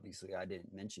about, and obviously I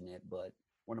didn't mention it, but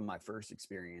one of my first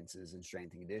experiences in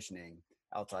strength and conditioning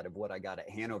outside of what I got at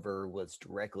Hanover was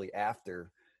directly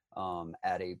after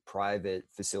at a private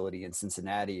facility in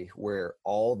Cincinnati where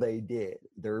all they did,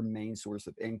 their main source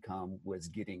of income was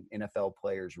getting NFL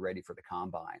players ready for the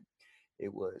combine.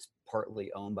 It was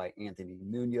partly owned by Anthony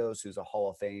Munoz, who's a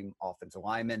Hall of Fame offensive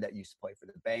lineman that used to play for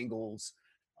the Bengals.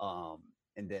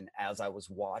 And then as I was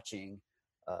watching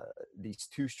these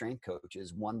two strength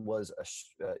coaches, one was a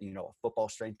football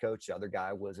strength coach, the other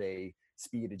guy was a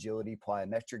speed, agility,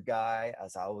 plyometric guy.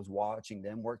 As I was watching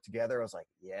them work together, I was like,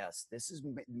 yes,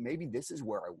 maybe this is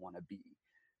where I want to be.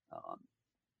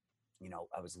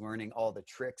 I was learning all the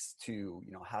tricks to,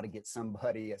 how to get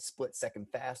somebody a split second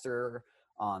faster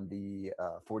on the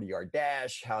 40-yard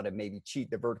dash, how to maybe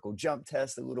cheat the vertical jump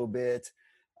test a little bit.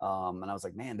 And I was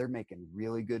like, man, they're making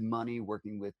really good money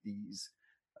working with these,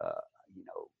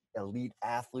 elite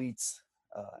athletes.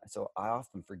 So I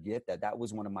often forget that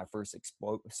was one of my first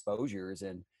exposures.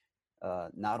 And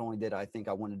not only did I think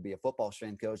I wanted to be a football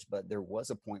strength coach, but there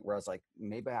was a point where I was like,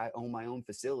 maybe I own my own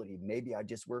facility. Maybe I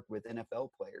just work with NFL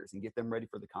players and get them ready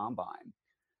for the combine.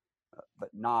 But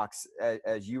Knox,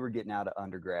 as you were getting out of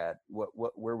undergrad,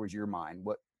 where was your mind?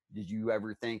 What did you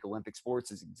ever think Olympic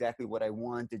sports is exactly what I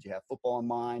want? Did you have football in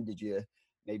mind? Did you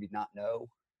maybe not know?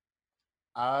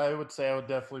 I would say I would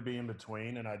definitely be in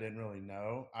between, and I didn't really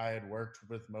know. I had worked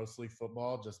with mostly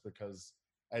football just because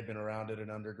I'd been around it in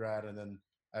undergrad, and then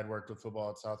I'd worked with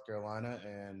football at South Carolina,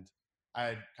 and I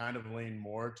had kind of leaned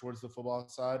more towards the football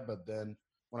side. But then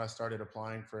when I started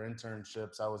applying for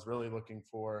internships, I was really looking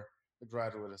for a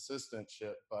graduate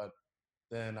assistantship. But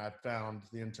then I found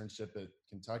the internship at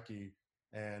Kentucky,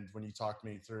 and when you talked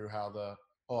me through how the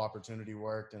whole opportunity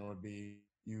worked, and it would be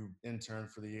you intern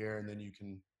for the year, and then you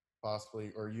can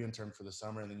possibly, or you intern for the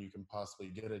summer and then you can possibly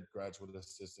get a graduate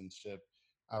assistantship.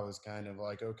 I was kind of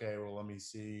like, okay, well, let me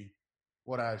see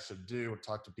what I should do,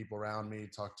 talk to people around me,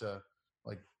 talk to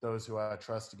like those who I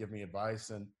trust to give me advice.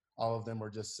 And all of them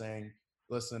were just saying,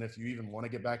 listen, if you even want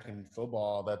to get back in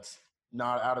football, that's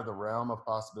not out of the realm of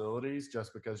possibilities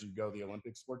just because you go the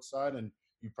Olympic sports side, and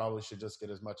you probably should just get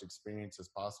as much experience as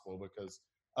possible, because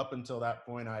up until that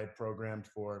point I had programmed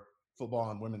for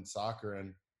football and women's soccer.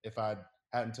 And if I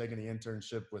hadn't taken the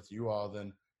internship with you all,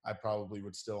 then I probably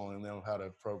would still only know how to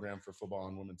program for football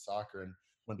and women's soccer and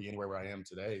wouldn't be anywhere where I am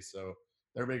today. So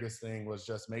their biggest thing was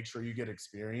just make sure you get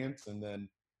experience. And then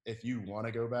if you want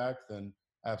to go back, then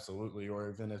absolutely. Or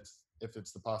even if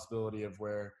it's the possibility of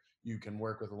where you can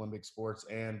work with Olympic sports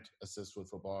and assist with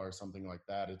football or something like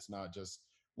that. It's not just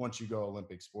once you go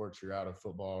Olympic sports, you're out of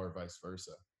football or vice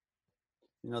versa.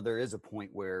 There is a point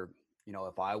where,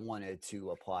 if I wanted to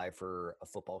apply for a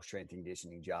football strength and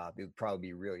conditioning job, it would probably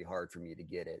be really hard for me to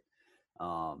get it.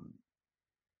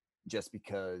 Just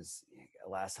because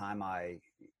last time I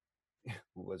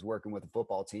was working with a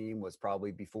football team was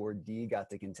probably before D got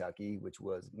to Kentucky, which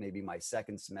was maybe my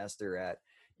second semester at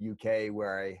UK,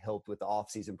 where I helped with the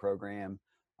off-season program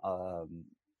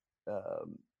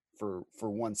for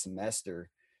one semester.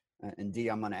 And D,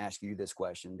 I'm going to ask you this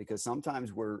question, because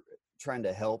sometimes we're trying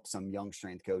to help some young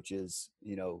strength coaches,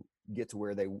 get to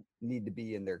where they need to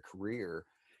be in their career.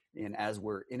 And as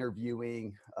we're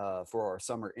interviewing for our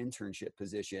summer internship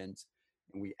positions,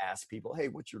 and we ask people, hey,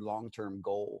 what's your long-term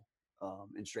goal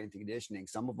in strength and conditioning?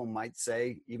 Some of them might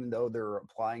say, even though they're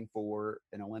applying for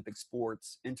an Olympic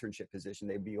sports internship position,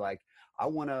 they'd be like, I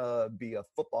want to be a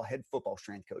head football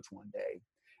strength coach one day.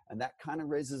 And that kind of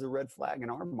raises a red flag in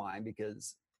our mind,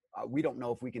 because we don't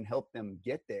know if we can help them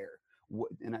get there.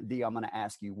 And D, I'm going to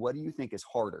ask you, what do you think is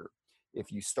harder?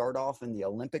 If you start off in the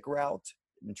Olympic route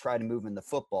and try to move into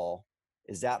football,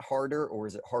 is that harder, or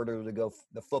is it harder to go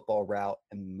the football route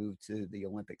and move to the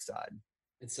Olympic side?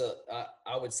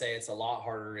 I would say it's a lot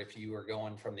harder if you were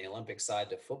going from the Olympic side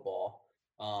to football.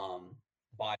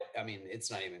 But I mean,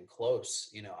 it's not even close.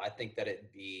 I think that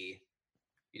it'd be,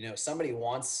 somebody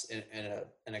wants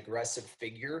an aggressive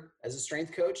figure as a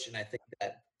strength coach. And I think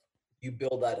that you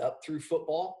build that up through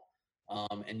football.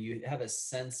 And you have a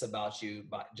sense about you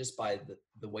by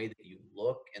the way that you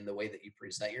look and the way that you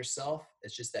present yourself.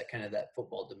 It's just that kind of that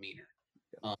football demeanor.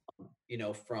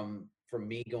 From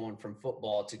me going from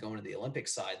football to going to the Olympic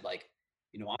side, I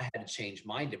had to change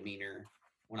my demeanor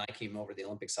when I came over the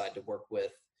Olympic side to work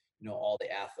with, all the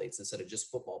athletes instead of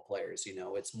just football players.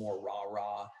 It's more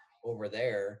rah over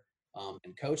there.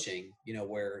 And coaching,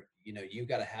 where, you've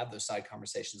got to have those side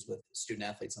conversations with student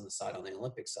athletes on the side, on the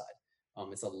Olympic side.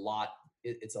 It's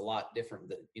a lot different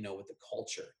than, with the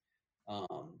culture.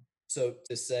 So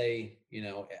to say,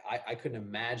 I couldn't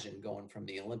imagine going from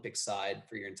the Olympic side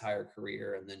for your entire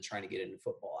career and then trying to get into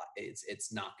football.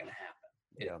 It's not going to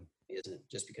happen. It isn't,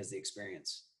 just because of the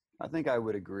experience. I think I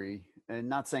would agree. And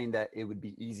not saying that it would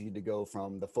be easy to go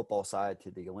from the football side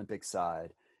to the Olympic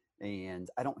side. And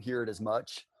I don't hear it as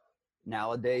much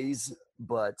nowadays,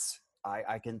 but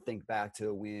I can think back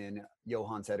to when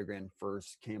Johan Sedergren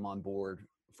first came on board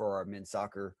for our men's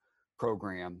soccer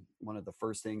program. One of the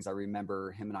first things I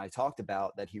remember him and I talked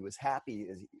about that he was happy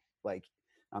is, like,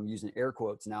 I'm using air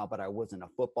quotes now, but I wasn't a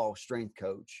football strength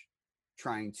coach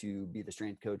trying to be the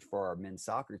strength coach for our men's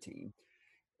soccer team.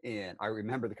 And I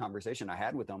remember the conversation I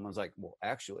had with him. I was like, well,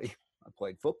 actually, I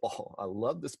played football. I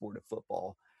love the sport of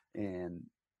football.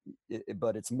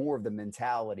 But it's more of the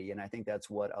mentality. And I think that's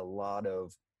what a lot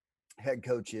of head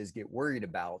coaches get worried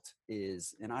about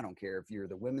is, and I don't care if you're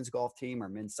the women's golf team or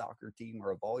men's soccer team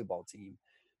or a volleyball team,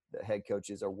 the head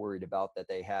coaches are worried about that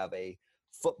they have a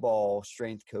football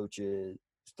strength coach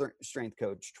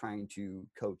trying to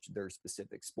coach their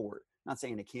specific sport. Not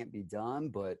saying it can't be done,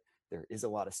 but there is a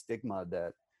lot of stigma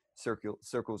that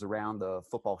circles around the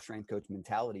football strength coach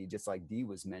mentality, just like Dee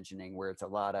was mentioning, where it's a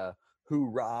lot of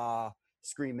hoorah,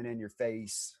 screaming in your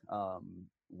face.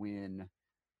 When,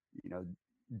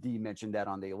 Dee mentioned that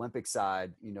on the Olympic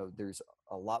side, there's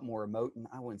a lot more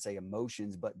I wouldn't say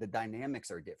emotions, but the dynamics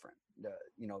are different.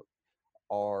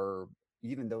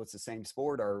 Even though it's the same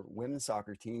sport, our women's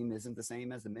soccer team isn't the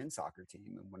same as the men's soccer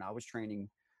team. And when I was training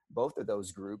both of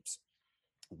those groups,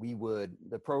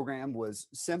 the program was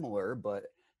similar, but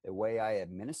the way I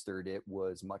administered it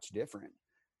was much different.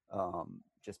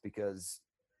 Just because,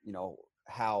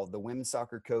 how the women's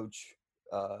soccer coach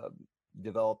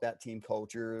developed that team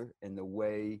culture and the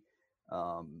way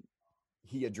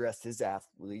he addressed his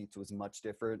athletes was much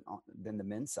different than the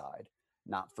men's side.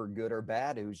 Not for good or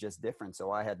bad, it was just different. So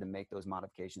I had to make those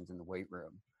modifications in the weight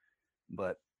room.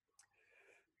 But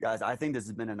guys, I think this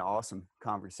has been an awesome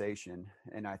conversation.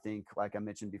 And I think, like I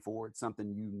mentioned before, it's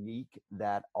something unique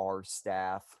that our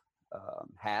staff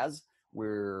has,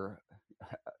 where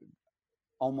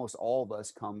almost all of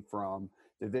us come from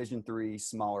Division III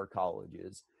smaller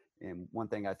colleges. And one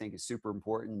thing I think is super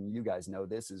important, you guys know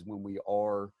this, is when we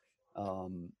are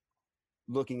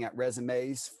looking at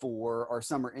resumes for our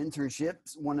summer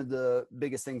internships, one of the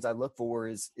biggest things I look for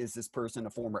is this person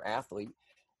a former athlete?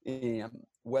 And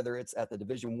whether it's at the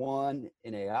Division I,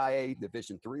 NAIA,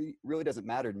 Division III, really doesn't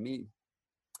matter to me.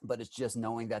 But it's just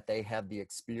knowing that they have the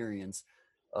experience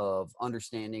of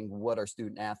understanding what our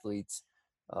student athletes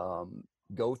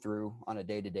go through on a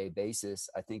day-to-day basis,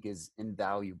 I think is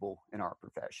invaluable in our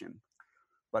profession.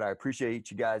 But I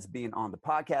appreciate you guys being on the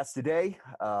podcast today.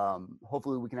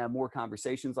 Hopefully we can have more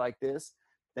conversations like this.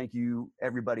 Thank you,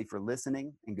 everybody, for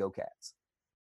listening, and go Cats.